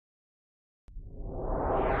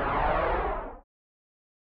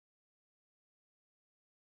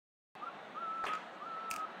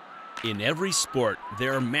In every sport,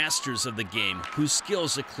 there are masters of the game whose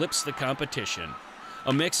skills eclipse the competition.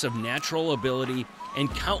 A mix of natural ability and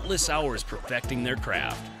countless hours perfecting their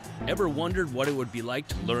craft. Ever wondered what it would be like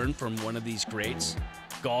to learn from one of these greats?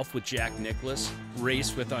 Golf with Jack Nicklaus,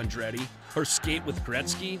 race with Andretti, or skate with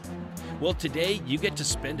Gretzky? Well, today you get to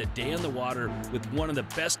spend a day on the water with one of the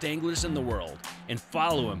best anglers in the world and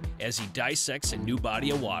follow him as he dissects a new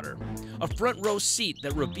body of water. A front row seat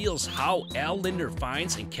that reveals how Lindner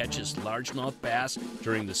finds and catches largemouth bass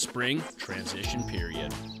during the spring transition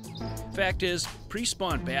period. Fact is,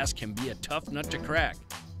 pre-spawn bass can be a tough nut to crack.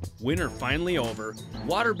 Winter finally over,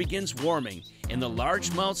 water begins warming, and the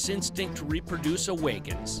largemouth's instinct to reproduce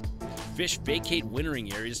awakens. Fish vacate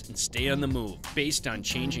wintering areas and stay on the move based on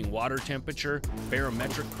changing water temperature,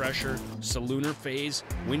 barometric pressure, solunar phase,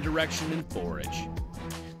 wind direction, and forage.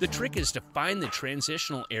 The trick is to find the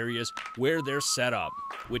transitional areas where they're set up,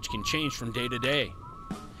 which can change from day to day.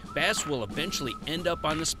 Bass will eventually end up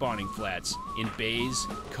on the spawning flats, in bays,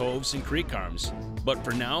 coves, and creek arms, but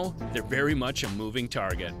for now, they're very much a moving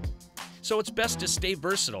target. So it's best to stay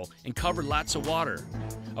versatile and cover lots of water.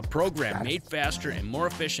 A program made faster and more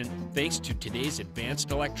efficient thanks to today's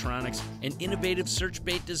advanced electronics and innovative search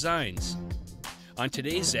bait designs. On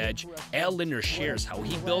today's Edge, Lindner shares how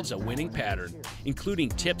he builds a winning pattern, including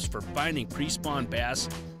tips for finding pre-spawn bass,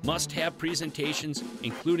 must-have presentations,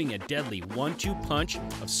 including a deadly 1-2 punch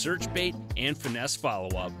of search bait and finesse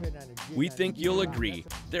follow-up. We think you'll agree,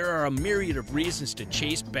 there are a myriad of reasons to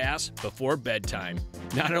chase bass before bedtime.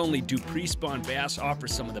 Not only do pre-spawn bass offer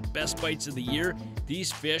some of the best bites of the year,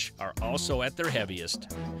 these fish are also at their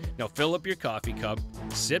heaviest. Now fill up your coffee cup,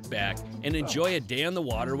 sit back, and enjoy a day on the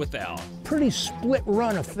water with Al. Pretty split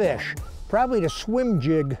run of fish. Probably the swim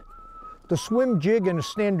jig. The swim jig and the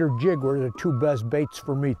standard jig were the two best baits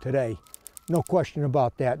for me today. No question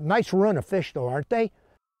about that. Nice run of fish though, aren't they?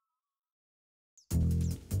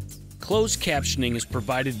 Closed captioning is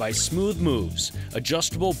provided by Smooth Moves,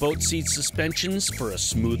 adjustable boat seat suspensions for a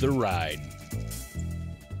smoother ride.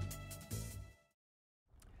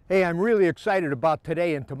 Hey, I'm really excited about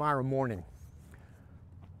today and tomorrow morning.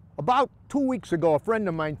 About 2 weeks ago, a friend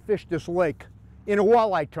of mine fished this lake in a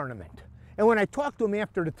walleye tournament. And when I talked to him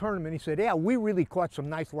after the tournament, he said, yeah, we really caught some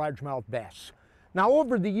nice largemouth bass. Now,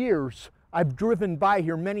 over the years, I've driven by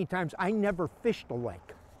here many times. I never fished the lake.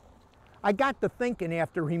 I got to thinking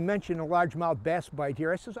after he mentioned a largemouth bass bite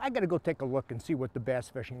here, I says, I gotta go take a look and see what the bass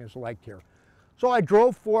fishing is like here. So I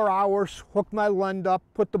drove 4 hours, hooked my Lund up,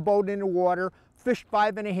 put the boat in the water, fished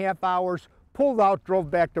 5.5 hours, pulled out, drove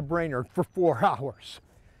back to Brainerd for 4 hours.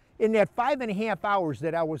 In that 5.5 hours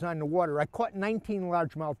that I was on the water, I caught 19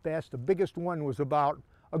 largemouth bass. The biggest one was about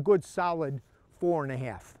a good solid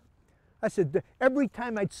 4.5. I said, every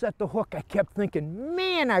time I'd set the hook, I kept thinking,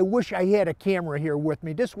 man, I wish I had a camera here with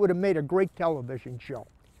me. This would have made a great television show.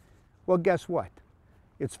 Well, guess what?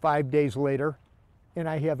 It's 5 days later, and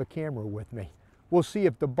I have a camera with me. We'll see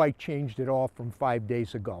if the bite changed at all from 5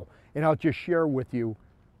 days ago. And I'll just share with you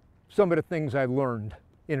some of the things I learned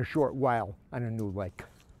in a short while on a new lake.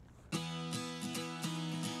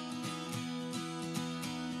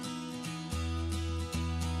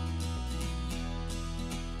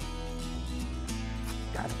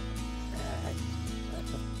 Got it.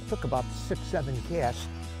 Took about 6-7 casts.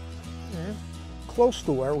 Close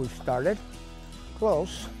to where we started.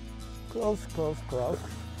 Close, close, close, close.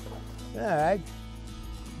 All right.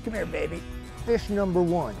 Come here, baby. Fish number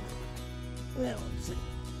 1. Now, let's see.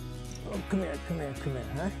 Oh, come here, come here, come here,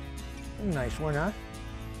 huh? Nice one, huh?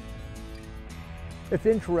 It's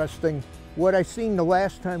interesting. What I seen the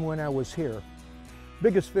last time when I was here,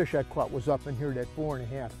 biggest fish I caught was up in here, that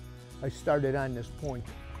 4.5. I started on this point.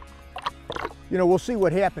 You know, we'll see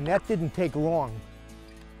what happened. That didn't take long.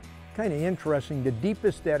 Kind of interesting. The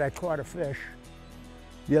deepest that I caught a fish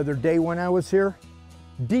the other day when I was here,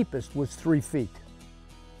 deepest was 3 feet.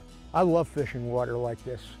 I love fishing water like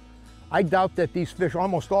this. I doubt that these fish,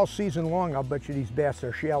 almost all season long, I'll bet you these bass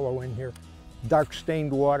are shallow in here. Dark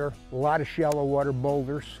stained water, a lot of shallow water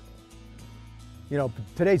boulders. You know,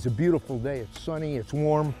 today's a beautiful day. It's sunny, it's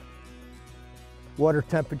warm. Water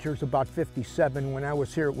temperature's about 57. When I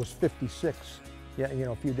was here, it was 56, yeah, you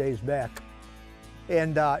know, a few days back.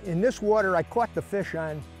 And in this water, I caught the fish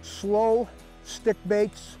on slow stick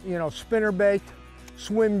baits, you know, spinner bait,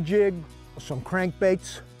 swim jig, some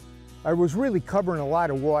crankbaits. I was really covering a lot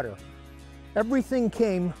of water. Everything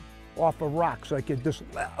came off of rocks. Like this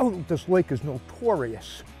lake is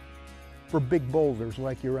notorious for big boulders,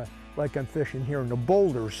 like I'm fishing here. And the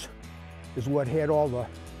boulders is what had all the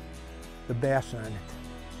bass on it.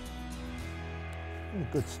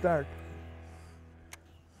 Good start.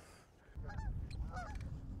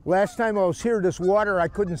 Last time I was here, this water I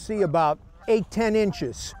couldn't see about 8–10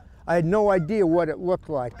 inches. I had no idea what it looked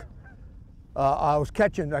like. I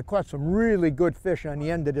caught some really good fish on the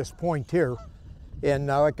end of this point here. And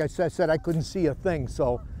like I said, I couldn't see a thing.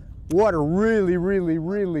 So water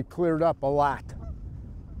really cleared up a lot.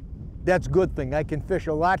 That's a good thing. I can fish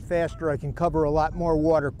a lot faster. I can cover a lot more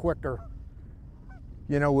water quicker,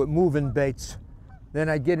 you know, with moving baits. Then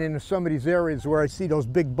I get into some of these areas where I see those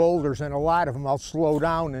big boulders, and a lot of them I'll slow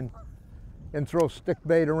down and throw stick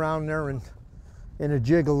bait around there and a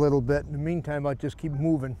jig a little bit. In the meantime, I'll just keep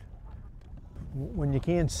moving. When you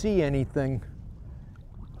can't see anything,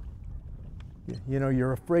 you know,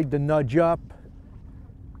 you're afraid to nudge up.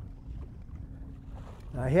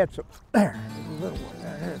 I had some, a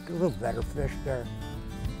little better fish there.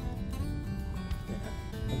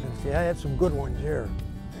 Yeah. See, I had some good ones here.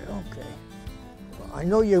 Okay. I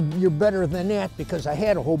know you're better than that because I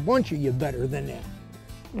had a whole bunch of you better than that.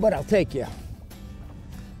 But I'll take you.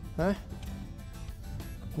 Huh?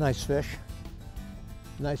 Nice fish.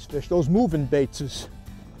 Nice fish. Those moving baits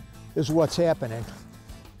is what's happening.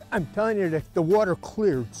 I'm telling you that the water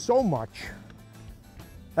cleared so much.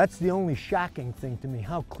 That's the only shocking thing to me,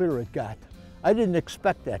 how clear it got. I didn't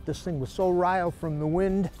expect that. This thing was so riled from the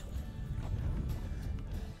wind.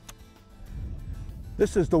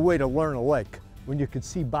 This is the way to learn a lake, when you could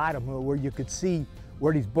see bottom, where you could see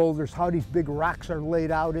where these boulders, how these big rocks are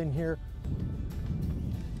laid out in here.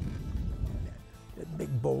 That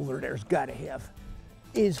big boulder there's got to have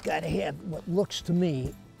what looks to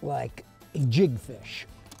me like a jigfish.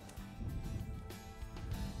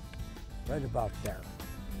 Right about there.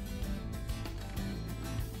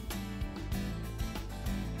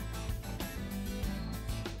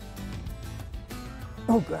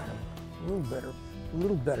 Oh, got him. A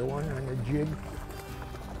little better one on the jig.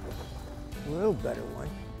 A little better one.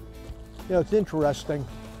 You know, it's interesting.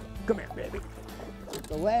 Come here, baby.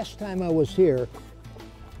 The last time I was here,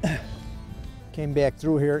 came back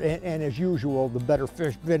through here, and as usual, the better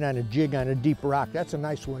fish been on a jig on a deep rock. That's a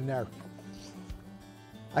nice one there.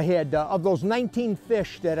 I had, of those 19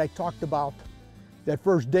 fish that I talked about that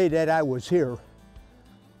first day that I was here,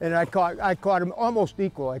 and I caught them almost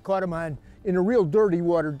equal. I caught them in a real dirty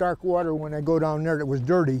water, dark water when I go down there that was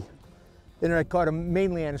dirty. And I caught them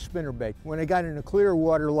mainly on a spinnerbait. When I got into clear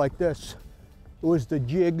water like this, it was the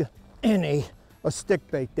jig and a stick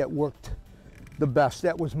bait that worked the best.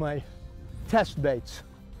 That was my test baits.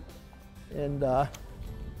 And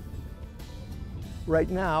right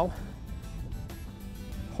now,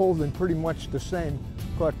 holding pretty much the same.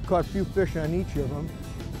 Caught a few fish on each of them.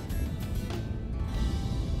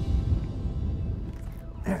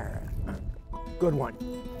 Good one.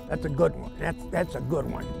 That's a good one. That's a good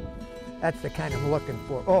one. That's the kind I'm looking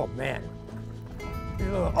for. Oh man.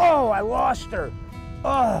 Oh, I lost her.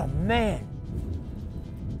 Oh man.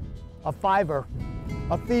 A fiver.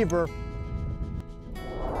 A fever.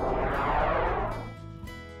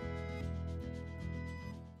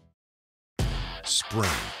 Spring.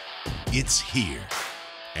 It's here.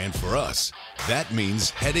 And for us, that means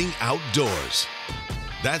heading outdoors.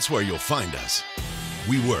 That's where you'll find us.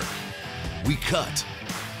 We work. We cut,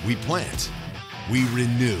 we plant, we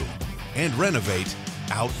renew, and renovate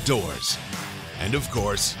outdoors. And of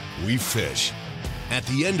course, we fish. At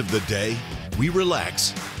the end of the day, we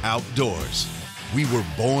relax outdoors. We were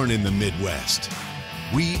born in the Midwest.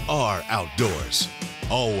 We are outdoors,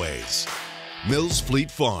 always. Mills Fleet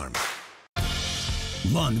Farm.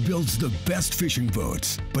 Lund builds the best fishing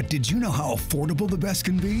boats, but did you know how affordable the best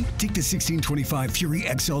can be? Take the 1625 Fury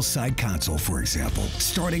XL side console, for example.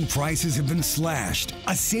 Starting prices have been slashed,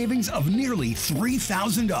 a savings of nearly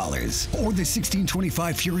 $3,000. Or the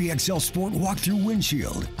 1625 Fury XL Sport walk-through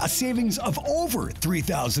windshield, a savings of over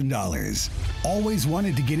 $3,000. Always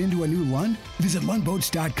wanted to get into a new Lund? Visit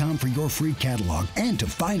lundboats.com for your free catalog and to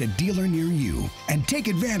find a dealer near you. And take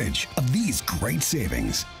advantage of these great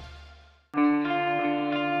savings.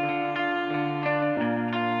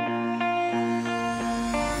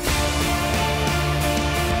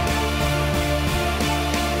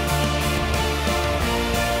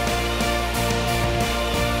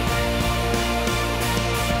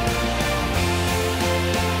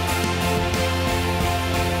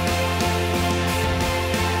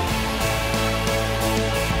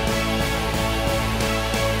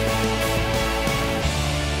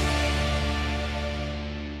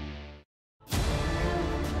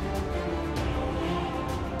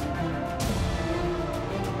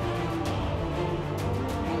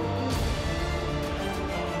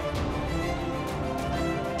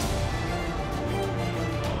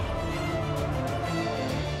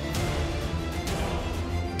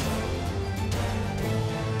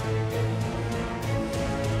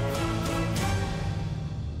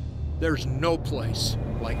 there's no place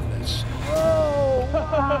like this. Oh,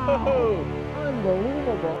 wow.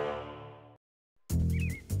 Unbelievable.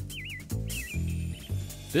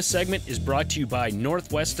 This segment is brought to you by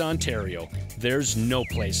Northwest Ontario. There's no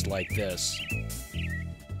place like this.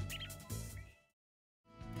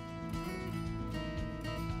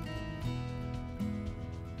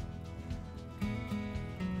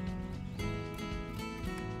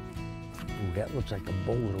 Ooh, that looks like a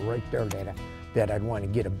boulder right there that I'd want to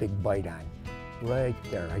get a big bite on. Right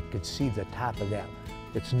there, I could see the top of that.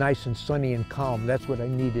 It's nice and sunny and calm. That's what I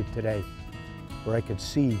needed today, where I could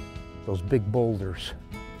see those big boulders.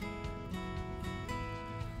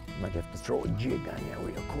 Might have to throw a jig on there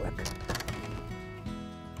real quick.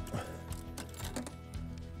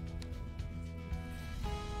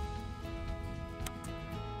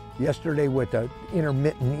 Yesterday with the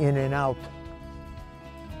intermittent in and out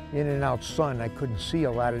sun, I couldn't see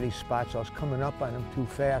a lot of these spots. I was coming up on them too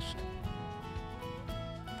fast.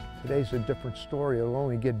 Today's a different story. It'll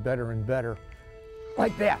only get better and better.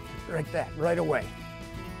 Like that, right away.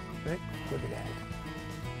 Right? Look at that.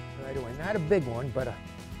 Right away. Not a big one, but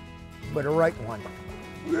a right one.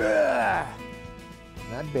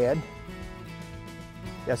 Not bad.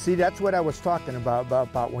 Yeah, see, that's what I was talking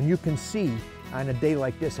about when you can see on a day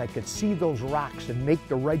like this, I could see those rocks and make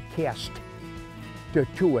the right cast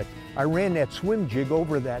to it. I ran that swim jig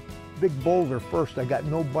over that big boulder first. I got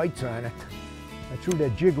no bites on it. I threw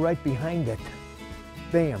that jig right behind it.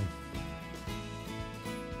 Bam.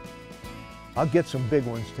 I'll get some big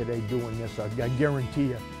ones today doing this, I guarantee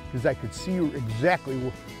you, because I could see exactly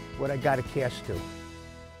what I got to cast to.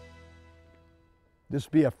 This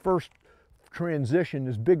will be a first transition,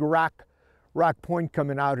 this big rock point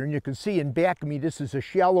coming out, and you can see in back of me, this is a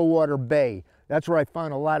shallow water bay. That's where I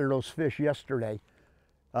found a lot of those fish yesterday.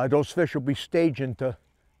 Those fish will be staging to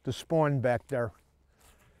spawn back there.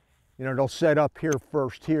 You know, they'll set up here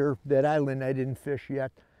first, here, that island I didn't fish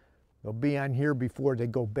yet. They'll be on here before they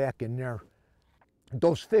go back in there.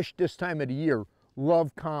 Those fish this time of the year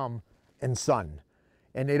love calm and sun.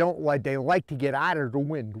 And they like to get out of the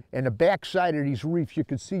wind. And the backside of these reefs, you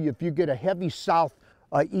can see if you get a heavy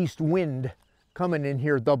southeast wind coming in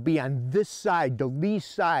here, they'll be on this side, the lee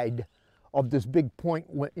side of this big point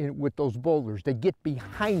with those boulders. They get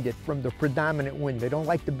behind it from the predominant wind. They don't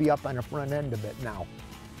like to be up on the front end of it now.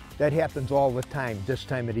 That happens all the time this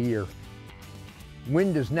time of the year.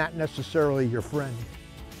 Wind is not necessarily your friend.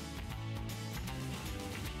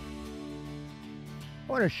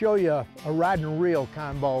 I want to show you a rod and reel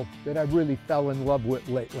combo that I really fell in love with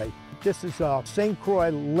lately. This is a St.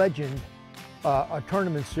 Croix Legend a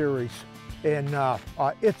tournament series, and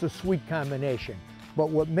it's a sweet combination. But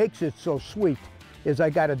what makes it so sweet is I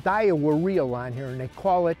got a Daiwa reel on here, and they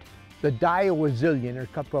call it the Daiwa Zillion. There's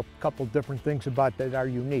a couple different things about that are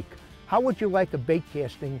unique. How would you like a bait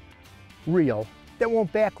casting reel that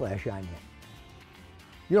won't backlash on you?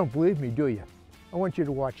 You don't believe me, do you? I want you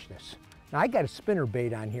to watch this. Now I got a spinner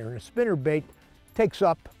bait on here, and a spinner bait takes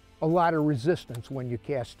up a lot of resistance when you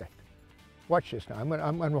cast it. Watch this now. I'm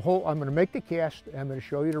gonna make the cast, and I'm gonna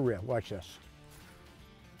show you the reel. Watch this.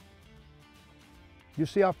 You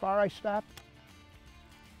see how far I stopped?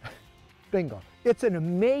 Bingo. It's an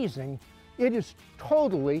amazing, it is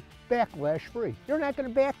totally backlash free. You're not gonna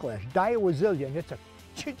backlash. Daiwa Zillion,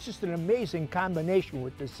 it's just an amazing combination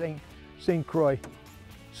with the St. Croix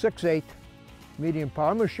 6/8 medium power.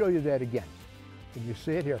 I'm gonna show you that again. Can you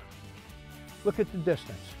see it here? Look at the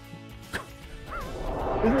distance.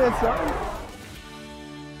 Isn't that something?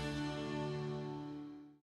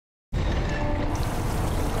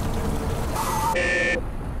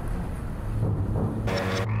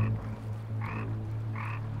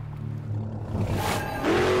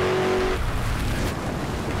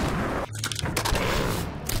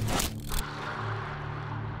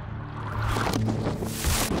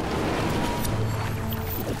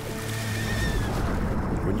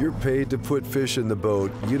 You're paid to put fish in the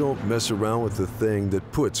boat. You don't mess around with the thing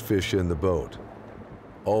that puts fish in the boat.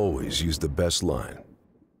 Always use the best line.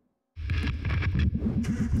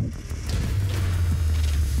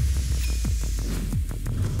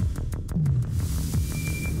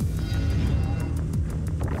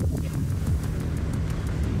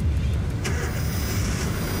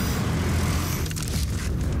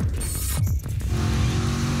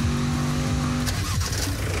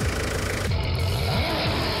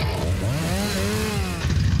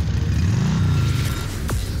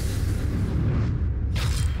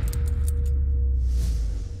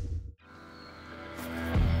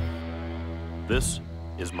 This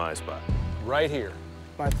is my spot. Right here.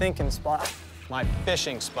 My thinking spot. My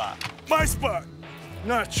fishing spot. My spot!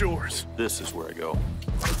 not yours. This is where I go.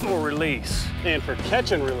 For release. And for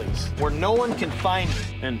catch and release. Where no one can find me.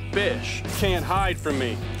 And fish can't hide from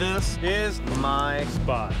me. This is my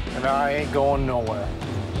spot. And I ain't going nowhere.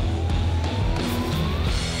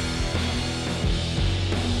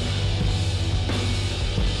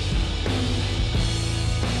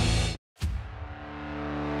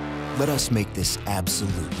 Let us make this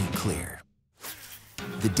absolutely clear.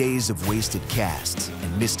 The days of wasted casts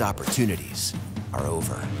and missed opportunities are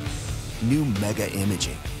over. New Mega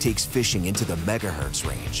Imaging takes fishing into the megahertz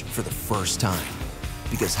range for the first time,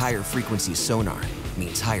 because higher frequency sonar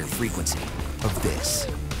means higher frequency of this.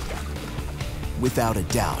 Without a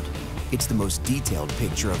doubt, it's the most detailed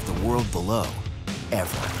picture of the world below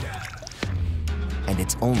ever. And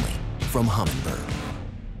it's only from Humminbird.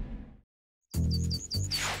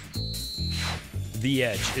 The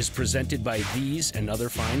Edge is presented by these and other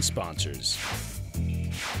fine sponsors.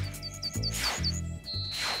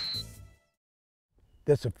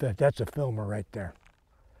 That's a filmer right there.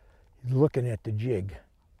 He's looking at the jig.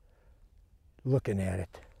 Looking at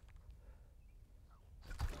it.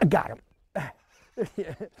 I got him.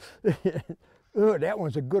 Oh, that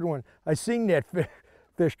one's a good one. I seen that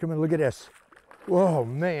fish come in. Look at this. Whoa,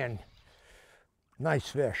 man. Nice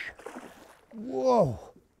fish. Whoa.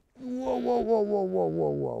 Whoa, whoa, whoa, whoa, whoa, whoa,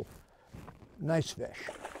 whoa. Nice fish.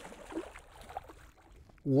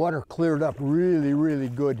 Water cleared up really, really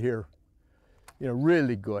good here. You know,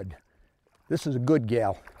 really good. This is a good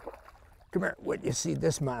gal. Come here. What do you see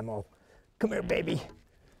this, Mamo? Come here, baby.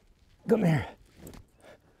 Come here.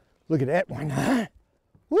 Look at that one, huh?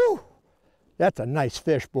 Woo! That's a nice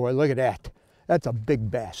fish, boy. Look at that. That's a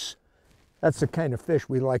big bass. That's the kind of fish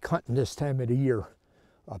we like hunting this time of the year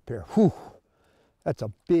up here. Whew. That's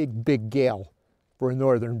a big, big gal for a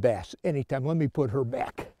northern bass. Anytime. Let me put her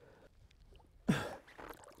back.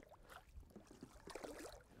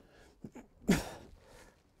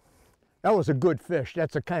 That was a good fish.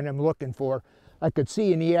 That's the kind I'm looking for. I could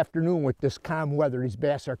see in the afternoon with this calm weather, these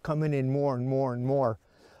bass are coming in more and more and more.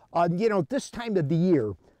 You know, this time of the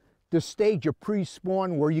year, the stage of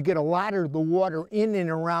pre-spawn where you get a lot of the water in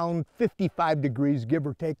and around 55 degrees, give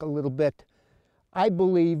or take a little bit, I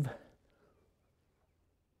believe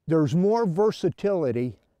there's more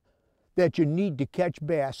versatility that you need to catch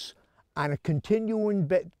bass on a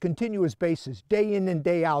continuous basis, day in and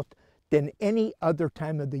day out, than any other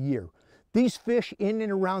time of the year. These fish in and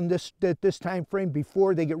around this time frame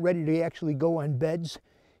before they get ready to actually go on beds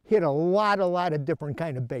hit a lot of different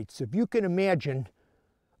kind of baits. If you can imagine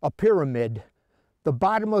a pyramid, the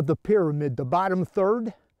bottom of the pyramid, the bottom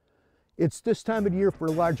third, it's this time of the year for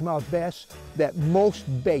largemouth bass that most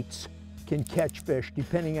baits can catch fish,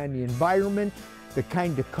 depending on the environment, the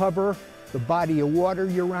kind of cover, the body of water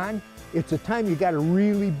you're on. It's a time you got to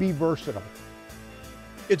really be versatile.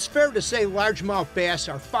 It's fair to say largemouth bass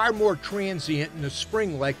are far more transient in the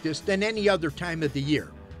spring like this than any other time of the year.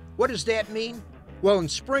 What does that mean? Well, in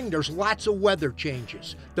spring, there's lots of weather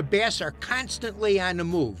changes. The bass are constantly on the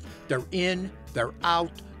move. They're in, they're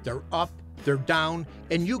out, they're up, they're down,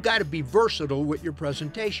 and you got to be versatile with your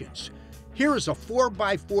presentations. Here is a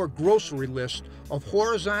 4x4 grocery list of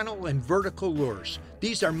horizontal and vertical lures.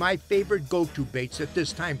 These are my favorite go-to baits at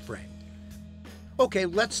this time frame. Okay,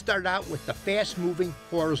 let's start out with the fast-moving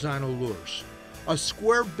horizontal lures. A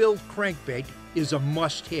square-billed crankbait is a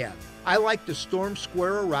must-have. I like the Storm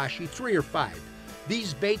Square Arashi 3 or 5.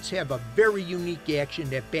 These baits have a very unique action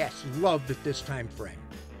that bass love at this time frame.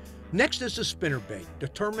 Next is a spinnerbait. The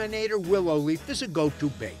Terminator Willow Leaf is a go-to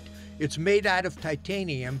bait. It's made out of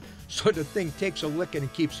titanium, so the thing takes a licking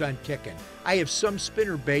and keeps on ticking. I have some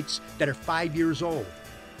spinnerbaits that are 5 years old.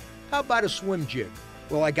 How about a swim jig?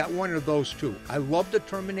 Well, I got one of those too. I love the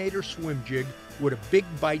Terminator swim jig with a big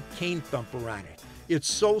bite cane thumper on it.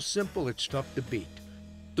 It's so simple, it's tough to beat.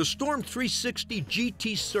 The Storm 360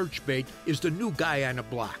 GT search bait is the new guy on the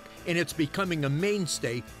block, and it's becoming a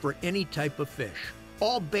mainstay for any type of fish.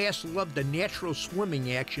 All bass love the natural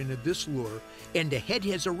swimming action of this lure, and the head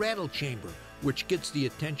has a rattle chamber, which gets the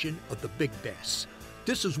attention of the big bass.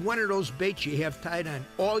 This is one of those baits you have tied on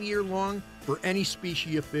all year long for any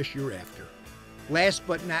species of fish you're after. Last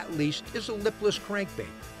but not least is a lipless crankbait.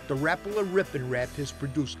 The Rapala Rip and Wrap has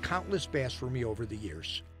produced countless bass for me over the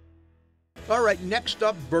years. All right, next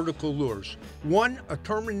up, vertical lures. 1, a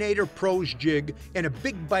Terminator Pros jig and a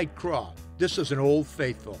big bite craw. This is an old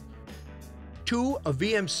faithful. 2, a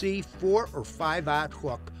VMC 4 or 5/0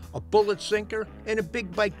 hook, a bullet sinker, and a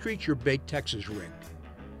big bite creature bait Texas rig.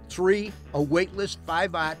 3, a weightless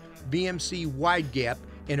 5/0 VMC wide gap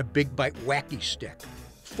and a big bite wacky stick.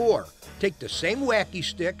 4, take the same wacky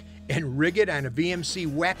stick and rig it on a VMC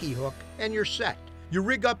wacky hook and you're set. You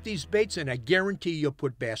rig up these baits and I guarantee you'll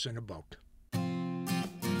put bass in a boat.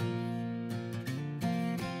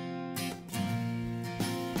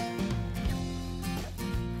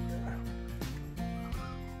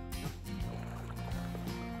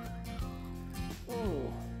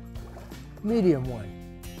 Ooh. Medium one.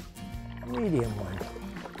 Medium one.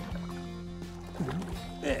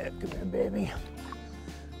 Come here, baby.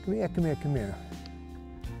 Come here, come here, come here.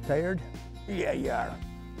 Tired? Yeah, you are.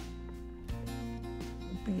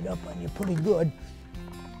 Beat up on you pretty good.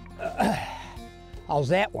 How's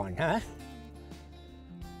that one, huh?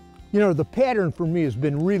 You know, the pattern for me has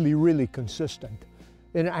been really, really consistent.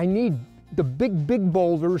 And I need the big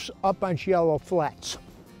boulders up on shallow flats.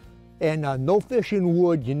 And no fish in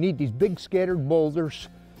wood. You need these big scattered boulders.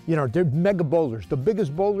 You know, they're mega boulders. The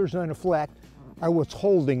biggest boulders on a flat are what's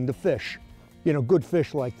holding the fish. You know, good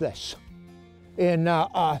fish like this. And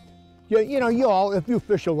you know, you all, if you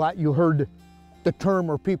fish a lot, you heard the term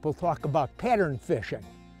or people talk about pattern fishing.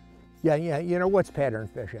 Yeah, you know, what's pattern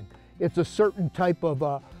fishing? It's a certain type of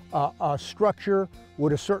a structure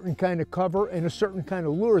with a certain kind of cover and a certain kind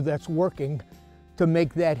of lure that's working to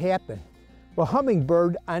make that happen. Well,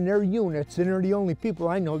 Humminbird on their units, and they're the only people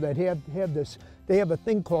I know that have this, they have a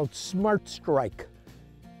thing called Smart Strike.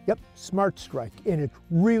 Yep, Smart Strike, and it's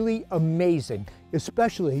really amazing,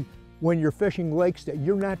 especially when you're fishing lakes that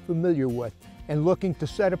you're not familiar with and looking to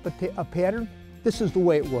set up a pattern. This is the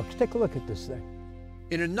way it works. Take a look at this thing.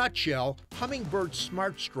 In a nutshell, Humminbird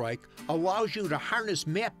Smart Strike allows you to harness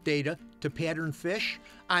map data to pattern fish.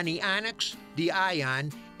 On the Onyx, the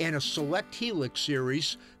Ion, and a select Helix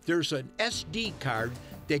series, there's an SD card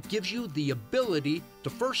that gives you the ability to,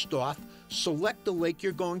 first off, select the lake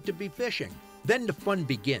you're going to be fishing. Then the fun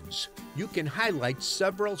begins. You can highlight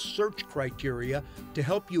several search criteria to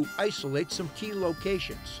help you isolate some key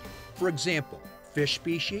locations. For example, fish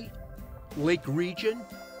species, lake region,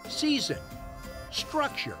 season,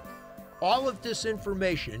 structure. All of this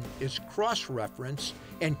information is cross-referenced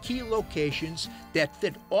and key locations that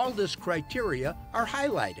fit all this criteria are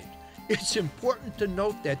highlighted. It's important to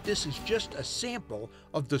note that this is just a sample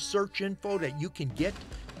of the search info that you can get.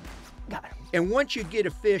 And once you get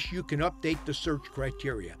a fish, you can update the search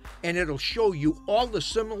criteria and it'll show you all the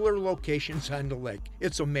similar locations on the lake.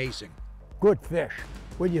 It's amazing. Good fish.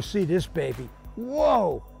 When you see this baby,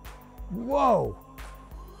 whoa, whoa,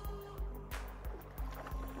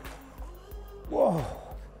 whoa,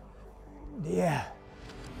 yeah.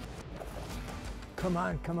 Come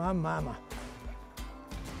on, mama.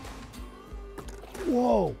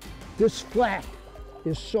 Whoa, this flat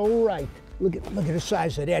is so right. Look at the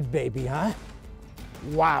size of that baby, huh?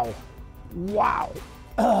 Wow, wow.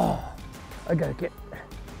 I gotta get,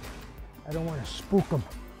 I don't want to spook them.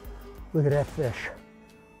 Look at that fish.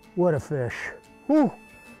 What a fish. Whew.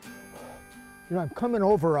 You know, I'm coming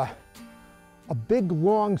over a big,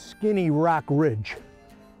 long, skinny rock ridge.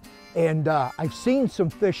 And I've seen some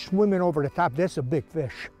fish swimming over the top. That's a big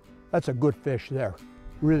fish. That's a good fish there.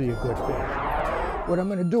 Really a good fish. What I'm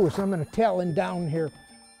gonna do is I'm gonna tail him down here.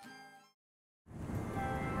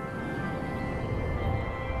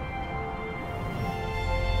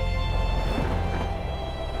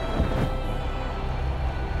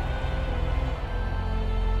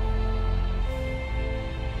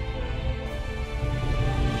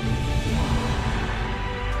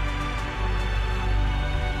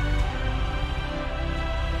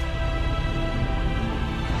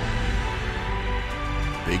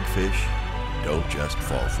 Big fish don't just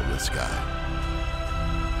fall from the sky.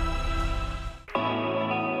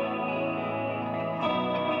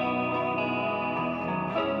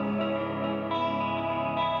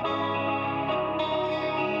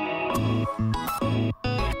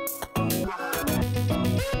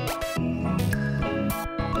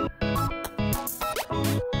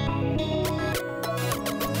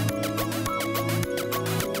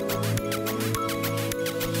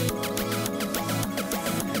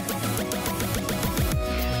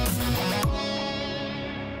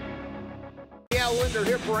 Lindner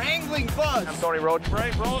here for Angling Buzz. I'm Tony Roach.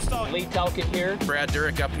 Ray Rostow. Lee Talcott here. Brad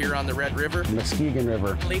Durick up here on the Red River. Muskegon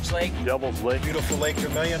River. Leech Lake. Devils Lake. Beautiful Lake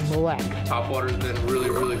Vermilion. Black. Topwater's been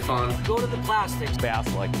really fun. Go to the plastics.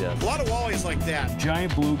 Bass like this. A lot of wallies like that.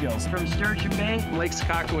 Giant bluegills. From Sturgeon Bay. Lake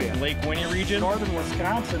Skakawea. Lake Winnie region. Northern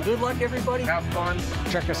Wisconsin. Good luck, everybody. Have fun.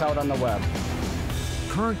 Check us out on the web.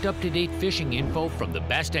 Current up-to-date fishing info from the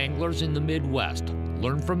best anglers in the Midwest.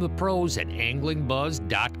 Learn from the pros at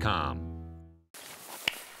anglingbuzz.com.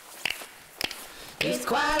 It's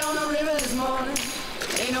quiet on the river this morning.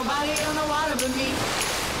 Ain't nobody on the water but me.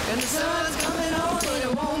 And the sun's coming on, but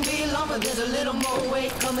it won't be long. But there's a little more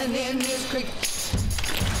weight coming in this creek.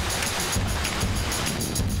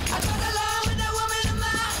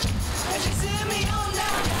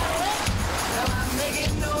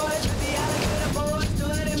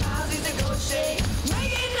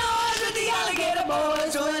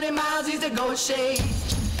 for shade.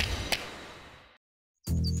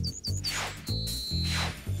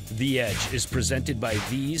 The Edge is presented by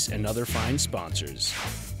these and other fine sponsors.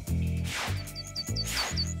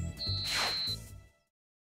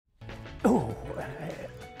 Oh.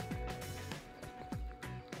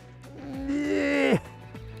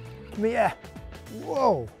 Yeah.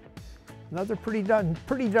 Whoa. Another pretty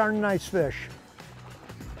darn nice fish.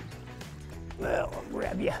 Well, I'll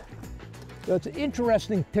grab you. So it's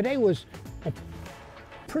interesting. Today was a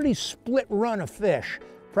pretty split run of fish.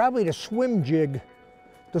 Probably the swim jig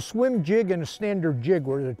and the standard jig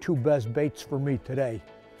were the two best baits for me today.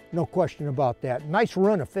 No question about that. Nice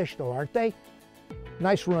run of fish though, aren't they?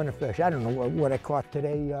 Nice run of fish. I don't know what I caught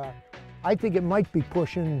today. I think it might be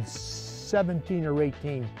pushing 17 or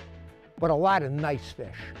 18, but a lot of nice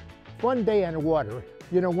fish. Fun day on the water.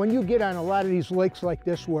 You know, when you get on a lot of these lakes like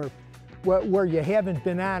this where you haven't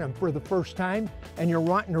been on them for the first time and you're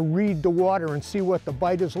wanting to read the water and see what the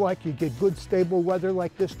bite is like, you get good stable weather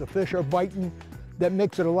like this, the fish are biting. That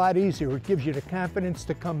makes it a lot easier. It gives you the confidence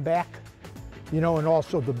to come back, you know, and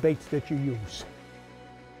also the baits that you use.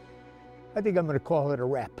 I think I'm gonna call it a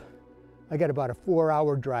wrap. I got about a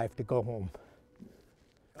 4-hour drive to go home.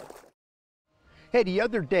 Hey, the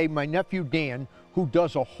other day, my nephew Dan, who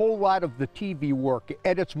does a whole lot of the TV work,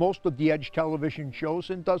 edits most of the Edge television shows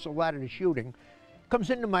and does a lot of the shooting, comes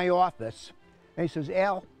into my office and he says,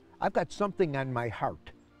 Al, I've got something on my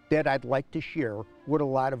heart that I'd like to share with a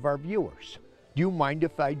lot of our viewers. Do you mind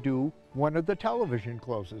if I do one of the television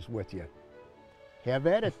closes with you? Have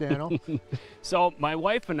at it, Daniel. So my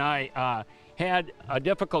wife and I had a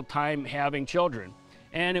difficult time having children,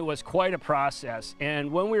 and it was quite a process.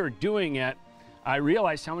 And when we were doing it, I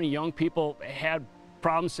realized how many young people had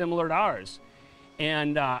problems similar to ours.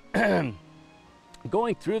 And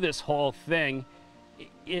going through this whole thing,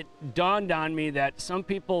 it dawned on me that some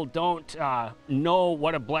people don't know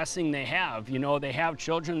what a blessing they have. You know, they have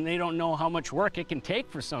children, they don't know how much work it can take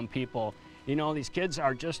for some people. You know, these kids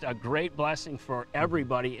are just a great blessing for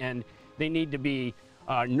everybody, and they need to be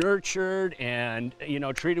nurtured and, you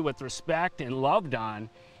know, treated with respect and loved on.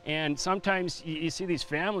 And sometimes you see these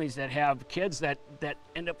families that have kids that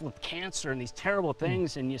end up with cancer and these terrible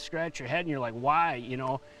things, and you scratch your head and you're like, why? You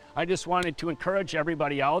know, I just wanted to encourage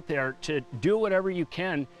everybody out there to do whatever you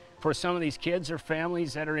can for some of these kids or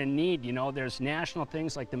families that are in need. You know, there's national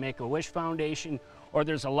things like the Make-A-Wish Foundation, or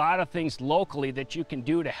there's a lot of things locally that you can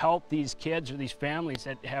do to help these kids or these families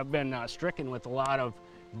that have been stricken with a lot of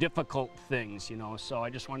difficult things, you know. So I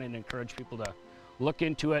just wanted to encourage people to look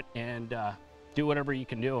into it and do whatever you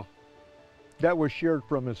can do. That was shared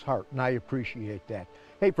from his heart, and I appreciate that.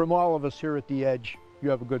 Hey, from all of us here at The Edge, you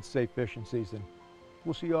have a good, safe fishing season.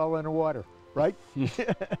 We'll see you all in the water, right?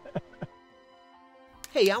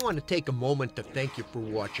 Hey, I want to take a moment to thank you for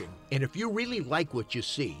watching. And if you really like what you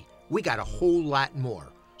see, we got a whole lot more.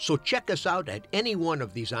 So check us out at any one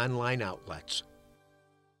of these online outlets.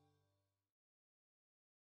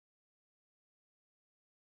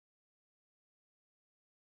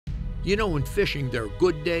 You know, in fishing, there are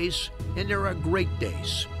good days and there are great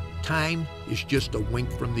days. Time is just a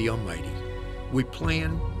wink from the Almighty. We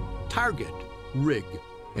plan, target, rig,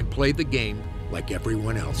 and play the game like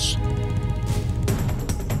everyone else.